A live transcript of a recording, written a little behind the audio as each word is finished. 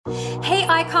Hey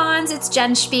icons, it's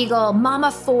Jen Spiegel,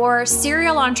 mama 4,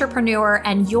 serial entrepreneur,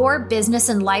 and your business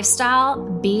and lifestyle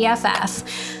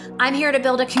BFF. I'm here to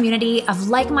build a community of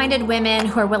like-minded women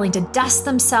who are willing to dust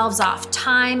themselves off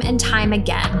time and time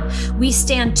again. We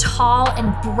stand tall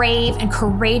and brave and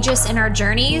courageous in our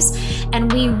journeys,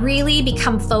 and we really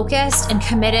become focused and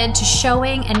committed to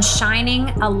showing and shining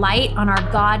a light on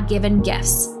our God-given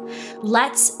gifts.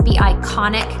 Let's be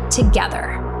iconic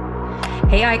together.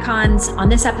 Hey icons, on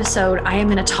this episode, I am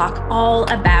going to talk all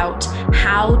about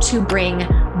how to bring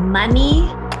money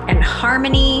and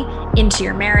harmony into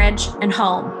your marriage and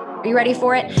home. Are you ready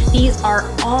for it? These are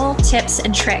all tips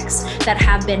and tricks that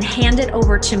have been handed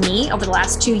over to me over the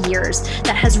last 2 years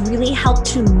that has really helped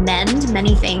to mend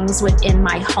many things within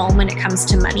my home when it comes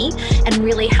to money and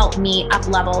really helped me up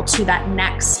level to that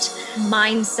next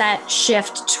mindset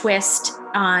shift twist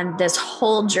on this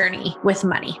whole journey with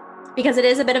money. Because it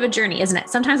is a bit of a journey, isn't it?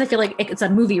 Sometimes I feel like it's a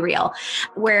movie reel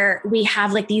where we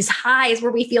have like these highs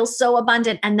where we feel so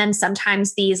abundant, and then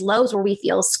sometimes these lows where we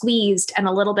feel squeezed and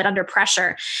a little bit under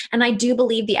pressure. And I do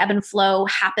believe the ebb and flow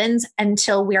happens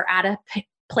until we're at a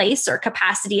place or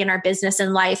capacity in our business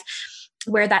and life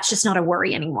where that's just not a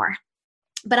worry anymore.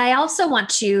 But I also want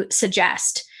to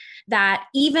suggest that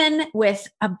even with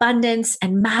abundance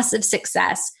and massive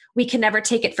success, we can never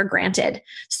take it for granted.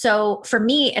 So for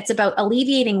me, it's about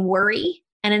alleviating worry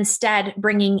and instead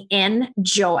bringing in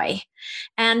joy.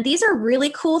 And these are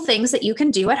really cool things that you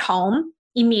can do at home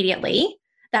immediately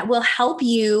that will help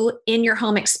you in your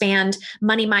home expand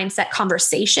money mindset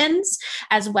conversations,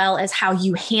 as well as how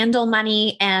you handle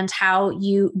money and how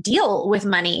you deal with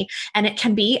money. And it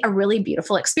can be a really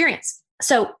beautiful experience.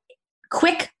 So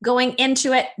quick going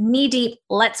into it, knee deep,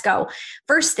 let's go.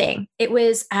 First thing, it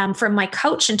was from my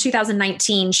coach in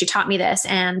 2019. She taught me this,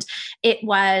 and it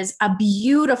was a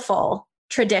beautiful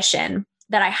tradition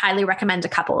that I highly recommend to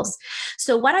couples.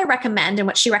 So what I recommend and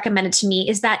what she recommended to me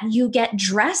is that you get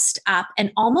dressed up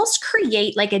and almost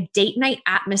create like a date night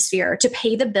atmosphere to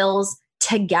pay the bills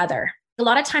together. A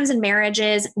lot of times in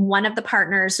marriages, one of the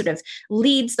partners sort of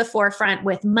leads the forefront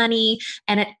with money,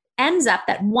 and it ends up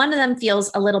that one of them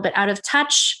feels a little bit out of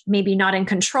touch, maybe not in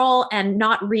control, and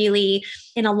not really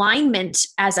in alignment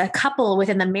as a couple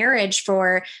within the marriage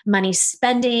for money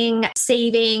spending,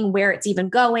 saving, where it's even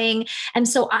going. And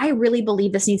so I really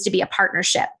believe this needs to be a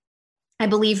partnership. I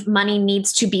believe money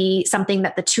needs to be something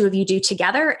that the two of you do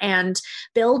together and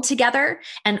build together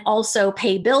and also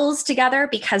pay bills together,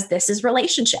 because this is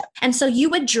relationship. And so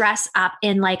you would dress up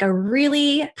in like a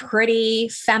really pretty,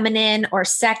 feminine or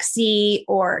sexy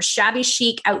or shabby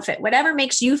chic outfit, whatever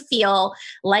makes you feel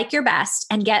like your best,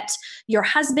 and get your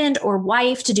husband or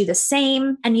wife to do the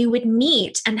same. And you would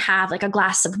meet and have like a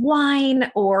glass of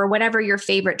wine or whatever your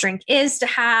favorite drink is to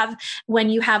have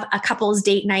when you have a couple's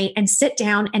date night, and sit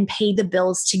down and pay the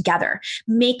bills together.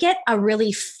 Make it a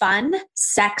really fun,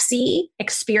 sexy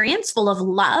experience full of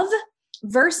love,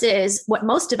 versus what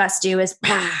most of us do is,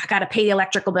 I got to pay the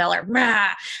electrical bill, or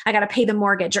I got to pay the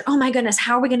mortgage, or oh my goodness,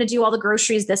 how are we going to do all the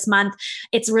groceries this month?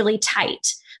 It's really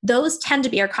tight. Those tend to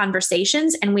be our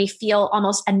conversations, and we feel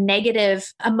almost a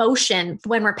negative emotion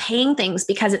when we're paying things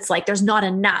because it's like there's not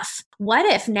enough. What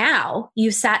if now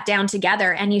you sat down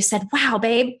together and you said, wow,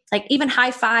 babe, like even high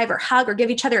five or hug or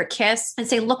give each other a kiss and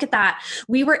say, look at that.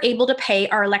 We were able to pay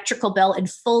our electrical bill in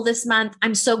full this month.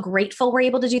 I'm so grateful we're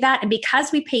able to do that. And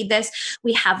because we paid this,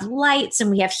 we have lights and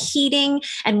we have heating,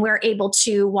 and we're able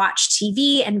to watch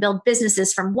TV and build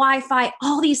businesses from Wi-Fi.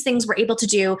 All these things we're able to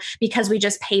do because we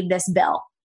just paid this bill.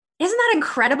 Isn't that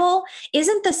incredible?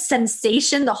 Isn't the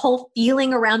sensation, the whole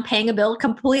feeling around paying a bill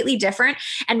completely different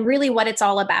and really what it's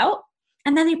all about?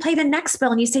 And then you pay the next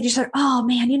bill and you say to yourself, oh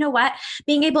man, you know what?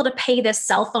 Being able to pay this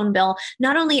cell phone bill,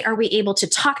 not only are we able to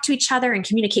talk to each other and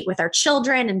communicate with our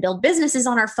children and build businesses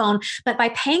on our phone, but by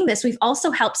paying this, we've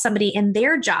also helped somebody in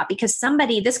their job, because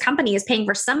this company is paying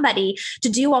for somebody to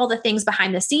do all the things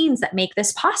behind the scenes that make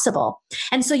this possible.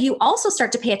 And so you also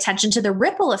start to pay attention to the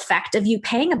ripple effect of you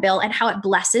paying a bill and how it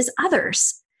blesses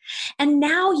others. And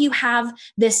now you have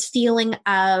this feeling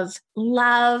of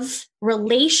love,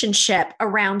 relationship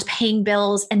around paying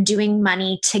bills and doing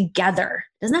money together.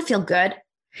 Doesn't that feel good?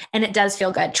 And it does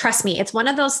feel good. Trust me, it's one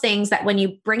of those things that when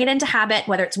you bring it into habit,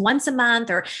 whether it's once a month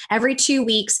or every 2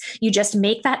 weeks, you just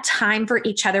make that time for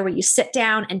each other where you sit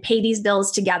down and pay these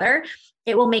bills together.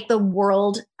 It will make the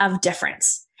world of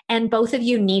difference. And both of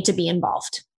you need to be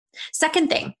involved. Second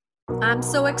thing, I'm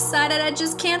so excited, I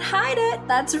just can't hide it.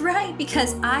 That's right,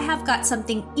 because I have got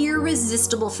something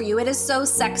irresistible for you. It is so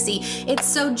sexy, it's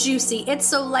so juicy, it's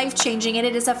so life-changing, and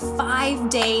it is a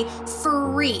 5-day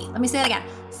free, let me say that again,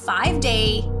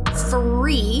 5-day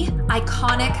free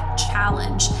Iconic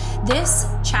Challenge. This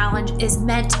challenge is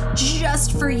meant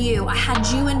just for you. I had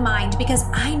you in mind because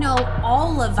I know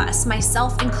all of us,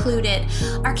 myself included,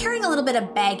 are carrying a little bit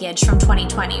of baggage from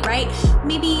 2020, right?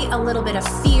 Maybe a little bit of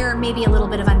fear, maybe a little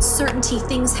bit of uncertainty.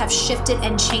 Things have shifted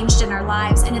and changed in our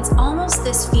lives. And it's almost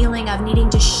this feeling of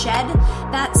needing to shed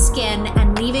that skin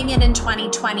and leaving it in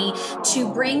 2020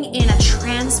 to bring in a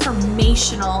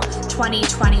transformational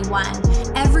 2021.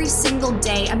 Every single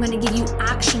day, I'm going to give you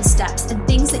action steps and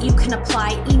things that you can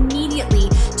apply immediately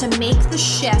to make the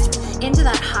shift into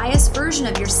that highest version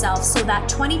of yourself so that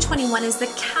 2021 is the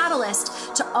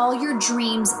catalyst to all your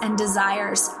dreams and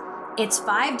desires. It's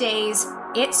 5 days,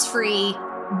 it's free,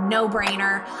 no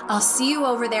brainer. I'll see you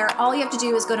over there. All you have to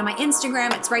do is go to my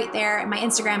Instagram. It's right there. And my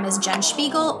Instagram is Jen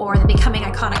Spiegel or the Becoming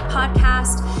Iconic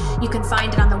podcast. You can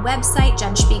find it on the website,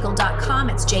 jenspiegel.com.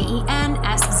 It's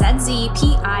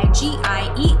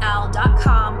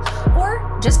JenSzPigiel.com.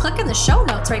 Or just click in the show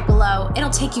notes right below. It'll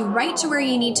take you right to where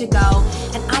you need to go.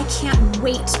 And I can't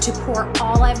wait to pour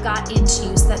all I've got into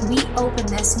you so that we open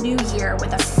this new year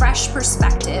with a fresh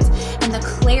perspective and the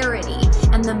clarity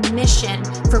and the mission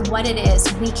for what it is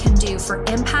we can do for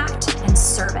impact and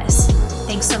service.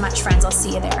 Thanks so much, friends. I'll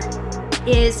see you there.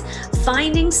 Is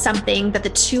finding something that the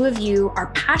two of you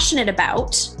are passionate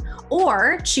about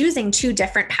or choosing two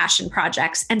different passion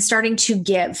projects and starting to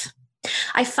give.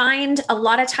 I find a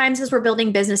lot of times as we're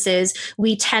building businesses,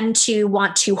 we tend to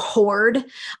want to hoard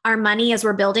our money as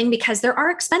we're building because there are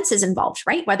expenses involved,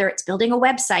 right? Whether it's building a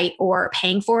website or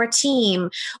paying for a team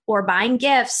or buying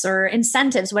gifts or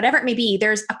incentives, whatever it may be,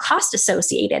 there's a cost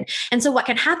associated. And so what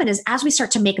can happen is as we start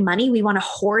to make money, we want to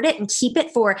hoard it and keep it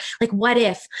for like, what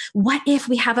if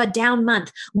we have a down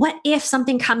month? What if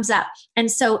something comes up?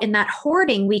 And so in that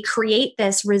hoarding, we create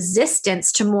this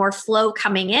resistance to more flow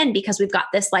coming in because we've got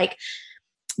this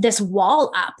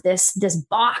wall up, this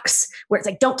box where it's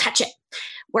like, don't touch it.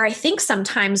 Where I think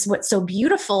sometimes what's so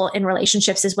beautiful in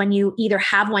relationships is when you either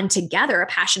have one together, a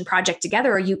passion project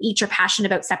together, or you each are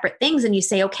passionate about separate things and you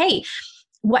say, okay,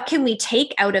 what can we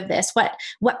take out of this?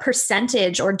 What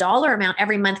percentage or dollar amount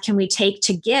every month can we take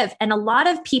to give? And a lot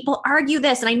of people argue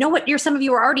this. And I know what some of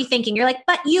you are already thinking. You're like,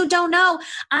 but you don't know.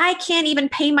 I can't even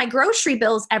pay my grocery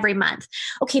bills every month.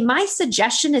 Okay. My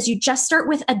suggestion is you just start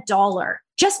with $1.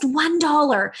 Just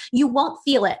 $1. You won't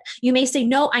feel it. You may say,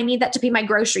 no, I need that to pay my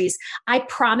groceries. I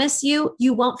promise you,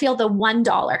 you won't feel the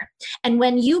 $1. And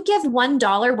when you give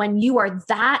 $1, when you are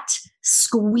that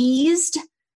squeezed,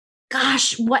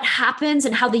 gosh, what happens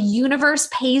and how the universe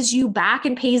pays you back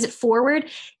and pays it forward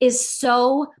is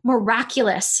so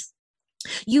miraculous.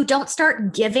 You don't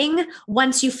start giving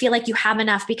once you feel like you have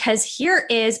enough, because here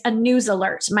is a news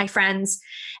alert, my friends.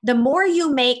 The more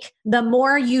you make, the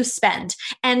more you spend.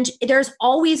 And there's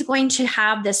always going to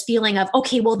have this feeling of,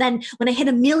 okay, well then when I hit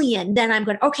 1 million, then I'm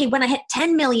going, okay, when I hit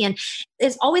 10 million,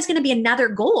 there's always going to be another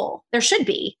goal. There should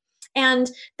be.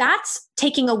 And that's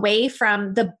taking away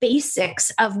from the basics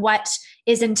of what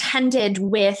is intended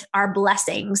with our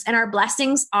blessings. And our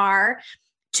blessings are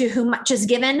to whom much is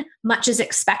given, much is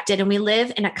expected. And we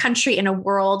live in a country, in a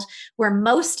world where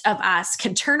most of us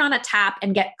can turn on a tap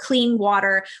and get clean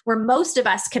water, where most of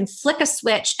us can flick a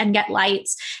switch and get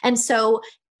lights. And so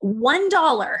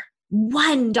 $1,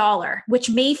 which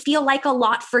may feel like a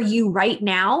lot for you right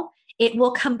now, it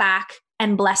will come back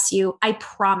and bless you. I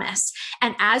promise.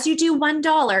 And as you do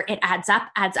 $1, it adds up,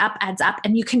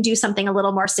 and you can do something a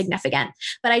little more significant.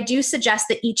 But I do suggest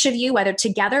that each of you, whether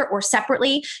together or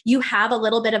separately, you have a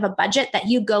little bit of a budget that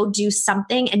you go do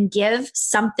something and give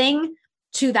something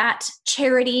to that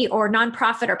charity or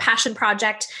nonprofit or passion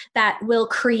project that will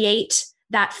create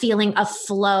that feeling of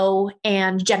flow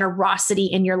and generosity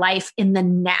in your life in the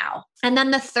now. And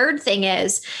then the third thing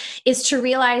is to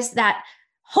realize that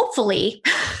hopefully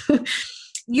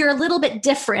you're a little bit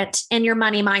different in your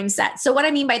money mindset. So what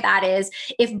I mean by that is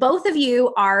if both of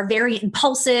you are very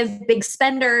impulsive, big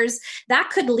spenders, that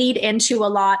could lead into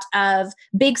a lot of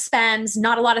big spends,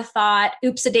 not a lot of thought,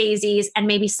 oops-a-daisies, and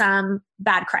maybe some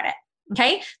bad credit.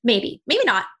 Okay. Maybe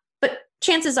not, but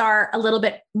chances are a little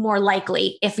bit more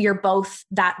likely if you're both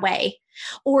that way.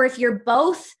 Or if you're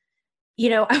both,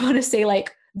 I want to say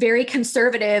like very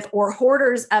conservative or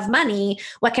hoarders of money,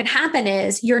 what can happen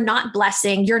is you're not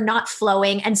blessing, you're not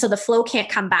flowing. And so the flow can't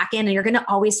come back in and you're going to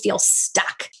always feel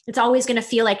stuck. It's always going to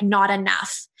feel like not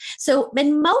enough. So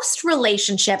in most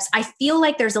relationships, I feel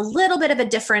like there's a little bit of a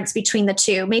difference between the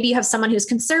two. Maybe you have someone who's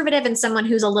conservative and someone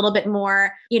who's a little bit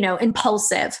more,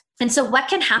 impulsive. And so what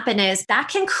can happen is that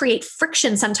can create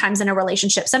friction sometimes in a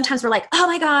relationship. Sometimes we're like, oh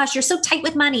my gosh, you're so tight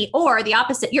with money. Or the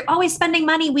opposite, you're always spending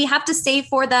money. We have to save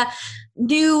for the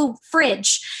new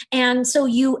fridge. And so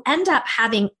you end up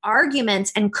having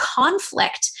arguments and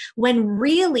conflict when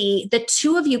really the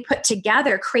two of you put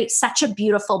together create such a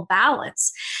beautiful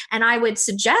balance. And I would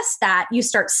suggest that you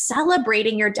start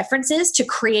celebrating your differences to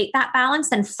create that balance,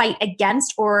 then fight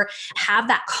against or have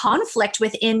that conflict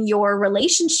within your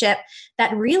relationship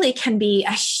that really can be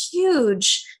a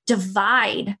huge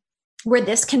divide, where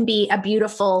this can be a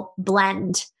beautiful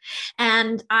blend.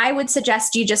 And I would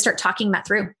suggest you just start talking that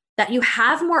through, that you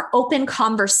have more open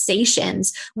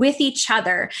conversations with each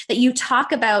other, that you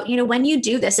talk about, when you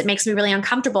do this, it makes me really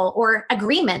uncomfortable, or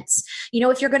agreements.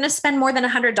 If you're going to spend more than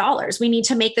 $100, we need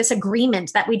to make this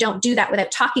agreement that we don't do that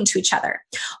without talking to each other.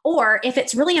 Or if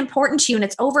it's really important to you and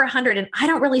it's over 100 and I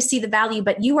don't really see the value,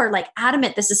 but you are like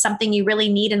adamant, this is something you really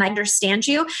need and I understand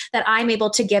you, that I'm able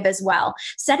to give as well.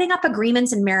 Setting up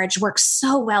agreements in marriage works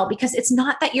so well because it's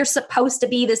not that you're supposed to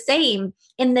be the same.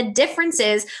 And the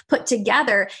differences put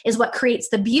together is what creates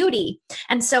the beauty.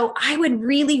 And so I would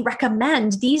really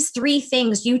recommend these 3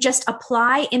 things you just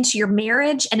apply into your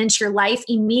marriage and into your life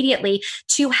immediately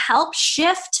to help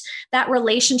shift that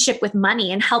relationship with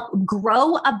money and help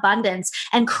grow abundance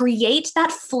and create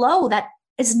that flow that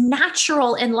is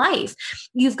natural in life.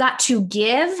 You've got to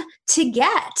give to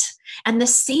get. And the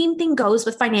same thing goes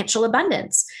with financial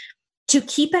abundance. To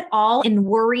keep it all in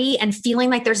worry and feeling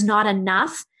like there's not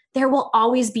enough, there will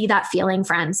always be that feeling,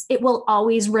 friends. It will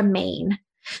always remain.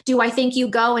 Do I think you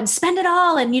go and spend it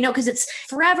all and, because it's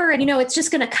forever and, it's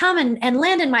just going to come and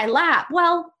land in my lap?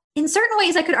 Well, in certain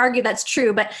ways, I could argue that's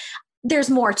true, but there's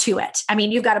more to it. I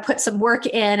mean, you've got to put some work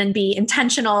in and be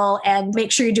intentional and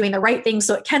make sure you're doing the right things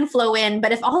so it can flow in.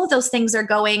 But if all of those things are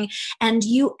going and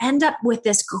you end up with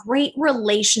this great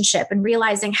relationship and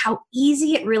realizing how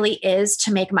easy it really is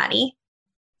to make money,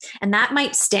 and that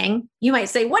might sting. You might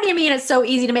say, what do you mean it's so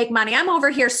easy to make money? I'm over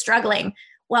here struggling.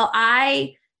 Well,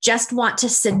 I just want to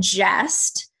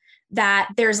suggest that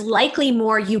there's likely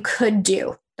more you could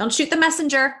do. Don't shoot the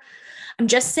messenger. I'm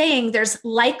just saying there's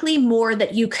likely more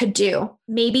that you could do.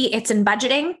 Maybe it's in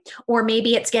budgeting, or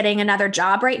maybe it's getting another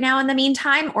job right now in the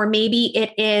meantime, or maybe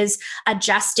it is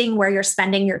adjusting where you're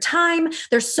spending your time.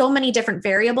 There's so many different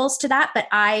variables to that, but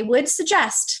I would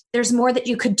suggest there's more that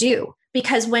you could do.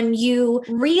 Because when you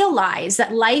realize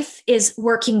that life is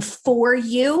working for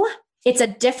you, it's a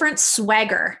different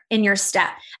swagger in your step.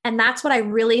 And that's what I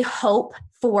really hope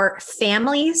for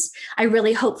families. I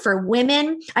really hope for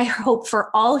women. I hope for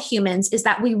all humans is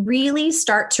that we really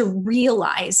start to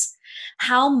realize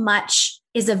how much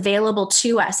is available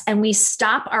to us. And we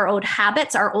stop our old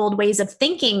habits, our old ways of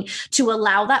thinking to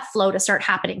allow that flow to start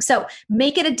happening. So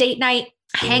make it a date night.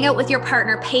 Hang out with your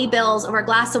partner, pay bills over a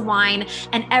glass of wine.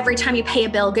 And every time you pay a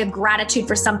bill, give gratitude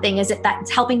for something. Is it that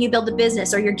it's helping you build a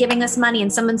business, or you're giving us money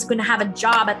and someone's going to have a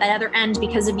job at the other end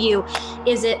because of you?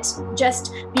 Is it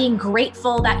just being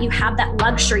grateful that you have that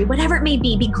luxury? Whatever it may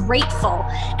be grateful.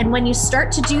 And when you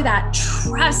start to do that,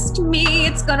 trust me,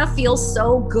 it's going to feel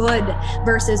so good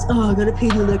versus, I got to pay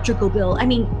the electrical bill. I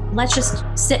mean, let's just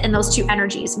sit in those 2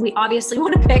 energies. We obviously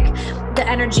want to pick the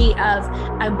energy of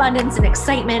abundance and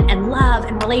excitement and love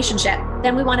and relationship.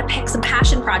 Then we want to pick some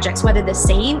passion projects, whether the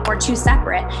same or 2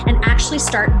 separate, and actually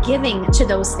start giving to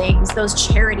those things, those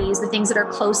charities, the things that are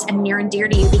close and near and dear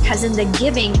to you, because in the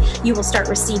giving, you will start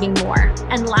receiving more.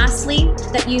 And lastly,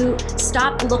 that you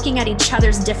stop looking at each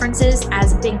other's differences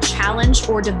as big challenge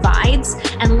or divides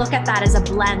and look at that as a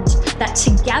blend, that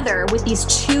together with these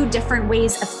 2 different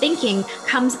ways of thinking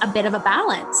comes a bit of a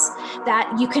balance,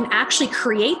 that you can actually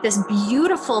create this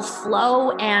beautiful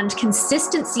flow and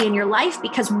consistency in your life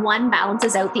because one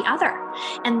balances out the other.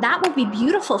 And that will be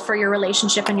beautiful for your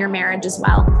relationship and your marriage as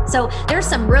well. So there's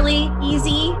some really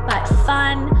easy, but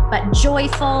fun, but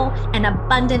joyful and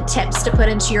abundant tips to put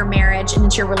into your marriage and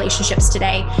into your relationships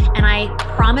today. And I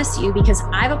promise you, because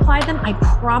I've applied them, I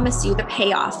promise you the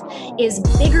payoff is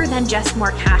bigger than just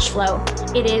more cash flow.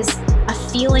 It is a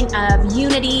feeling of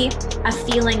unity, a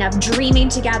feeling of dreaming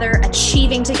together,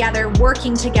 achieving together,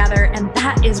 working together. And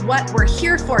that is what we're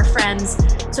here for, friends.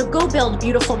 So go build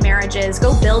beautiful marriages,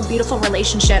 go build beautiful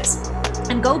relationships,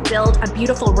 and go build a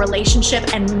beautiful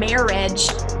relationship and marriage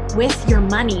with your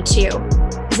money too,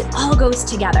 because it all goes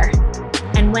together.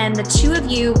 And when the 2 of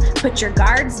you put your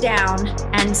guards down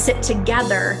and sit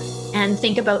together and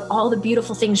think about all the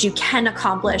beautiful things you can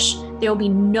accomplish, there will be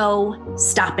no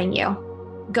stopping you.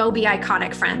 Go be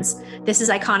iconic, friends. This is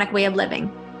Iconic Way of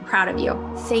Living. proud of you.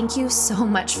 Thank you so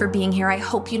much for being here. I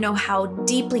hope you know how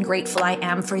deeply grateful I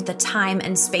am for the time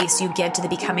and space you give to the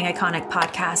Becoming Iconic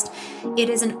podcast. It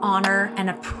is an honor and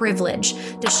a privilege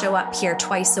to show up here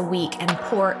twice a week and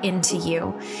pour into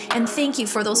you. And thank you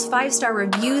for those 5-star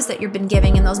reviews that you've been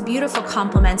giving and those beautiful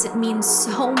compliments. It means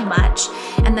so much.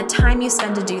 And the time you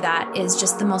spend to do that is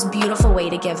just the most beautiful way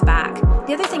to give back.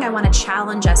 The other thing I want to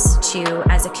challenge us to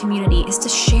as a community is to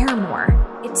share more.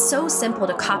 It's so simple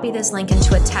to copy this link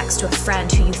into a text to a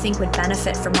friend who you think would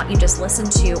benefit from what you just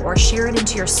listened to, or share it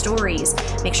into your stories.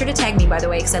 Make sure to tag me, by the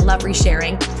way, because I love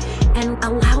resharing. And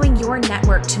allowing your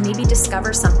network to maybe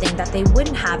discover something that they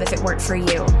wouldn't have if it weren't for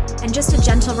you. And just a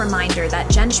gentle reminder that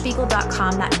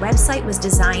jenspiegel.com, that website was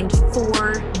designed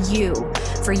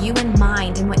for you in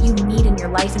mind and what you need in your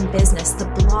life and business. The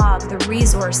blog, the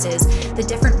resources, the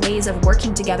different ways of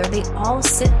working together, they all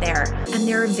sit there and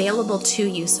they're available to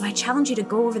you. So I challenge you to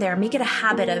go over there, make it a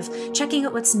habit of checking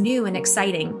out what's new and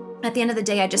exciting. At the end of the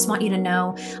day, I just want you to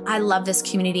know I love this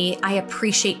community. I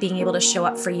appreciate being able to show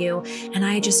up for you, and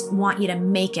I just want you to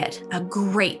make it a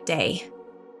great day.